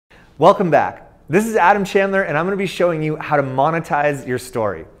Welcome back. This is Adam Chandler, and I'm going to be showing you how to monetize your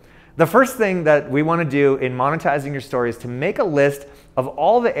story. The first thing that we want to do in monetizing your story is to make a list of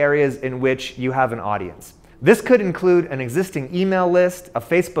all the areas in which you have an audience. This could include an existing email list, a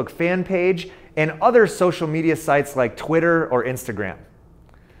Facebook fan page, and other social media sites like Twitter or Instagram.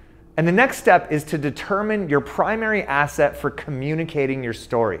 And the next step is to determine your primary asset for communicating your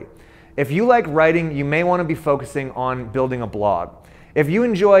story. If you like writing, you may want to be focusing on building a blog. If you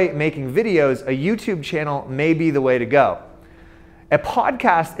enjoy making videos, a YouTube channel may be the way to go. A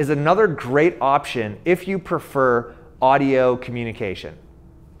podcast is another great option if you prefer audio communication.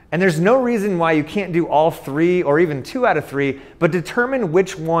 And there's no reason why you can't do all three or even 2 out of 3, but determine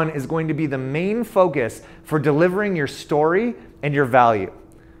which one is going to be the main focus for delivering your story and your value.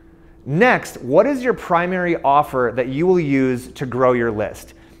 Next, what is your primary offer that you will use to grow your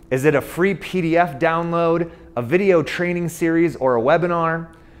list? Is it a free PDF download, a video training series, or a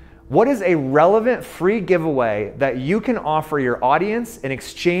webinar? What is a relevant free giveaway that you can offer your audience in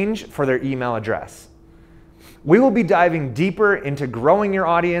exchange for their email address? We will be diving deeper into growing your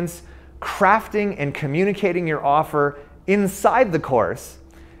audience, crafting and communicating your offer inside the course.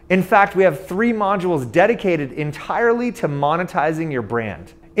 In fact, we have 3 modules dedicated entirely to monetizing your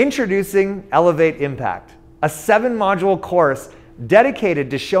brand. Introducing Elevate Impact, a 7-module course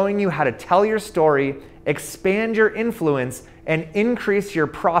dedicated to showing you how to tell your story, expand your influence, and increase your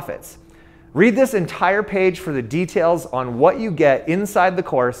profits. Read this entire page for the details on what you get inside the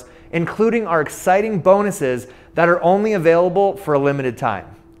course, including our exciting bonuses that are only available for a limited time.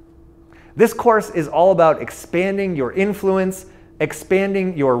 This course is all about expanding your influence,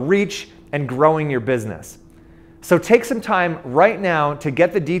 expanding your reach, and growing your business. So take some time right now to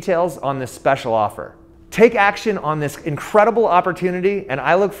get the details on this special offer. Take action on this incredible opportunity, and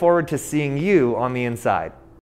I look forward to seeing you on the inside.